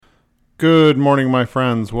Good morning, my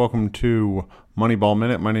friends. Welcome to Moneyball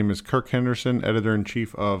Minute. My name is Kirk Henderson,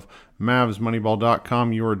 editor-in-chief of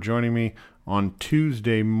MavsMoneyball.com. You are joining me on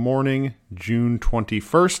Tuesday morning, June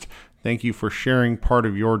 21st. Thank you for sharing part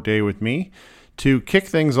of your day with me. To kick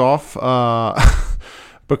things off,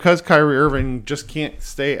 because Kyrie Irving just can't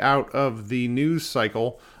stay out of the news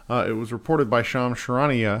cycle, it was reported by Shams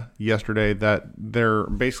Charania yesterday that they're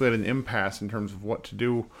basically at an impasse in terms of what to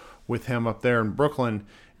do with him up there in Brooklyn.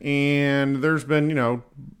 And there's been,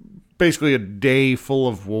 basically a day full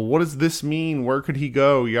of, well, what does this mean? Where could he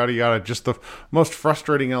go? Yada, yada. Just the most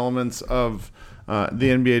frustrating elements of the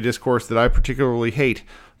NBA discourse that I particularly hate.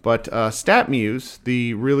 But StatMuse,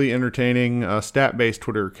 the really entertaining stat-based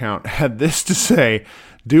Twitter account, had this to say: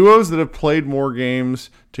 duos that have played more games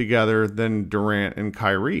together than Durant and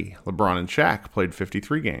Kyrie. LeBron and Shaq played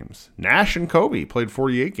 53 games. Nash and Kobe played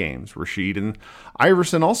 48 games. Rasheed and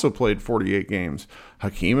Iverson also played 48 games.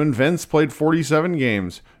 Hakeem and Vince played 47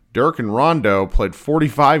 games. Dirk and Rondo played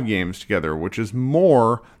 45 games together, which is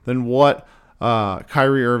more than what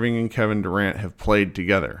Kyrie Irving and Kevin Durant have played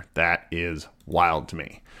together. That is wild to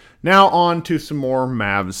me. Now on to some more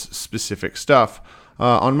Mavs-specific stuff.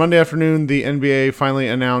 On Monday afternoon, the NBA finally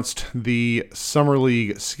announced the Summer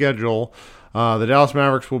League schedule. The Dallas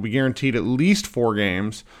Mavericks will be guaranteed at least 4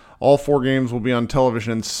 games. All 4 games will be on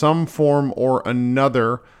television in some form or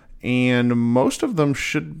another, and most of them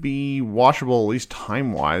should be watchable, at least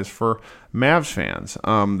time-wise, for Mavs fans.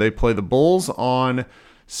 They play the Bulls on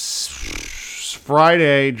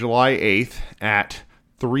Friday, July 8th at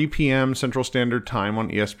 3 p.m. Central Standard Time on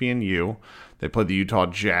ESPNU. They play the Utah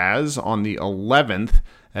Jazz on the 11th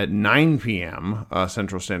at 9 p.m.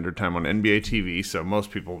 Central Standard Time on NBA TV, so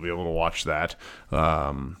most people will be able to watch that.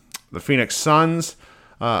 The Phoenix Suns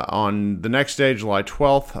on the next day, July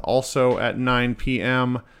 12th, also at 9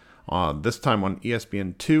 p.m., this time on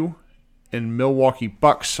ESPN2, and Milwaukee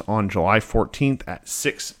Bucks on July 14th at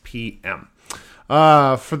 6 p.m.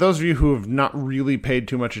 For those of you who have not really paid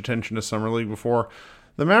too much attention to Summer League before,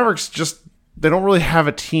 the Mavericks they don't really have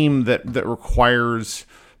a team that requires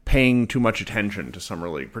paying too much attention to Summer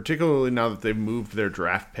League, particularly now that they've moved their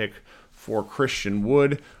draft pick for Christian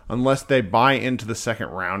Wood, unless they buy into the second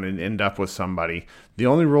round and end up with somebody. The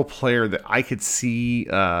only real player that I could see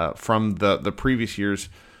from the previous year's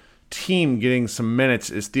team getting some minutes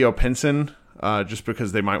is Theo Pinson, just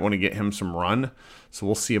because they might want to get him some run. So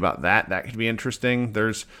we'll see about that. That could be interesting.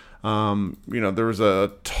 There's there was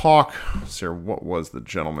a talk. Sir, what was the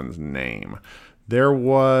gentleman's name? There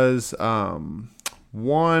was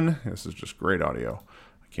one. This is just great audio.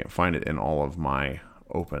 I can't find it in all of my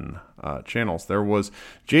open channels. There was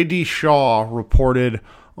J.D. Shaw reported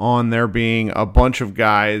on there being a bunch of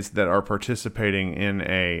guys that are participating in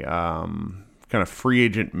a kind of free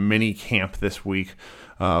agent mini camp this week.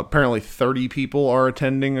 Apparently 30 people are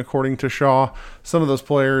attending, according to Shaw. Some of those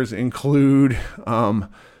players include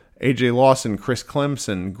A.J. Lawson, Chris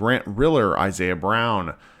Clemson, Grant Riller, Isaiah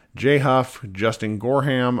Brown, Jay Huff, Justin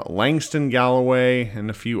Gorham, Langston Galloway,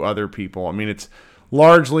 and a few other people. I mean, it's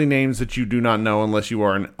largely names that you do not know unless you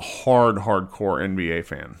are a hardcore NBA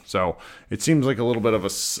fan. So it seems like a little bit of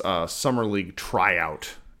a Summer League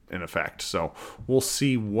tryout, in effect. So we'll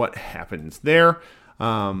see what happens there.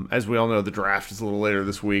 As we all know, the draft is a little later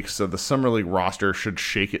this week, so the Summer League roster should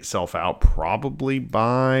shake itself out probably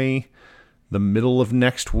by the middle of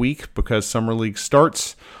next week, because Summer League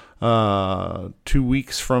starts 2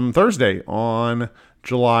 weeks from Thursday on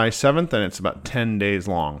July 7th, and it's about 10 days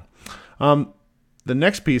long. The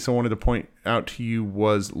next piece I wanted to point out to you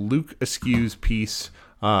was Luke Askew's piece,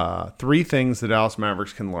 3 things the Dallas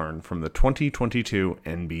Mavericks can learn from the 2022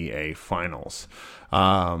 NBA Finals.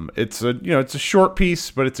 It's a short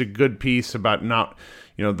piece, but it's a good piece about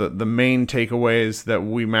the main takeaways that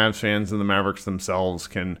we Mavs fans and the Mavericks themselves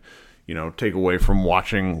can take away from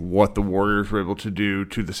watching what the Warriors were able to do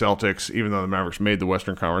to the Celtics. Even though the Mavericks made the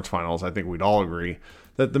Western Conference Finals, I think we'd all agree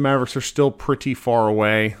that the Mavericks are still pretty far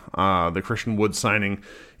away. The Christian Wood signing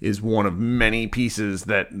is one of many pieces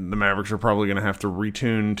that the Mavericks are probably going to have to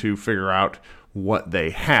retune to figure out what they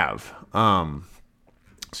have. And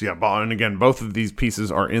again, both of these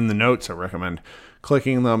pieces are in the notes. I recommend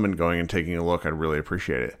clicking them and going and taking a look. I'd really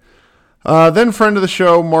appreciate it. Then friend of the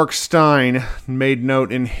show, Mark Stein, made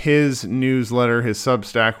note in his newsletter, his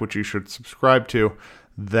Substack, which you should subscribe to,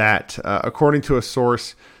 that according to a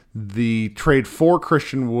source, the trade for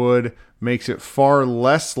Christian Wood makes it far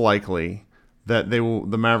less likely that the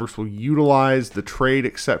Mavericks will utilize the trade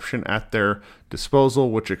exception at their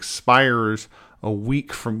disposal, which expires a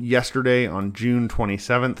week from yesterday on June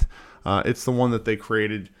 27th. It's the one that they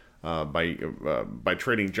created by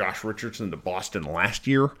trading Josh Richardson to Boston last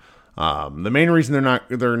year. The main reason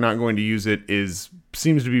they're not going to use it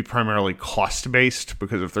seems to be primarily cost based,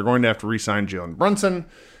 because if they're going to have to re-sign Jalen Brunson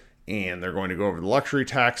and they're going to go over the luxury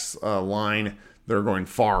tax line, they're going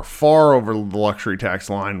far, far over the luxury tax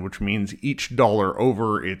line, which means each dollar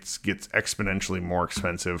over, it gets exponentially more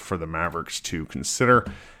expensive for the Mavericks to consider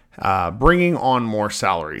bringing on more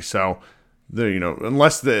salary. So,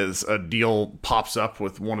 unless there's a deal pops up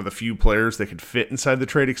with one of the few players that could fit inside the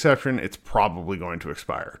trade exception, it's probably going to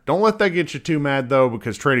expire. Don't let that get you too mad, though,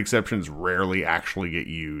 because trade exceptions rarely actually get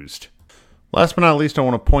used. Last but not least, I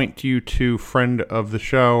want to point you to friend of the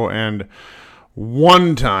show and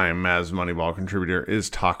one-time Mavs Moneyball contributor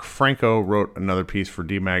Iztok Franco wrote another piece for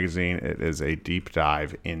D Magazine. It is a deep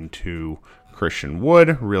dive into Christian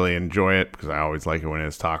Wood. Really enjoy it because I always like it when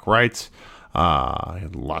Iztok writes.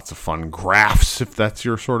 Lots of fun graphs, if that's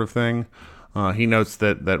your sort of thing. He notes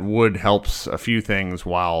that Wood helps a few things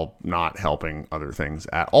while not helping other things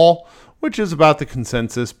at all, which is about the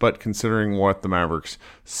consensus, but considering what the Mavericks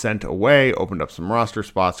sent away, opened up some roster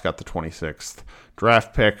spots, got the 26th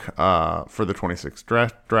draft pick. For the 26th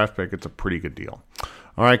draft pick, it's a pretty good deal.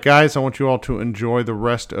 All right, guys, I want you all to enjoy the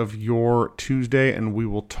rest of your Tuesday, and we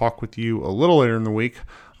will talk with you a little later in the week.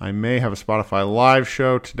 I may have a Spotify live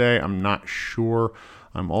show today. I'm not sure.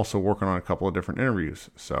 I'm also working on a couple of different interviews.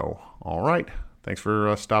 So, all right. Thanks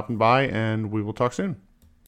for stopping by, and we will talk soon.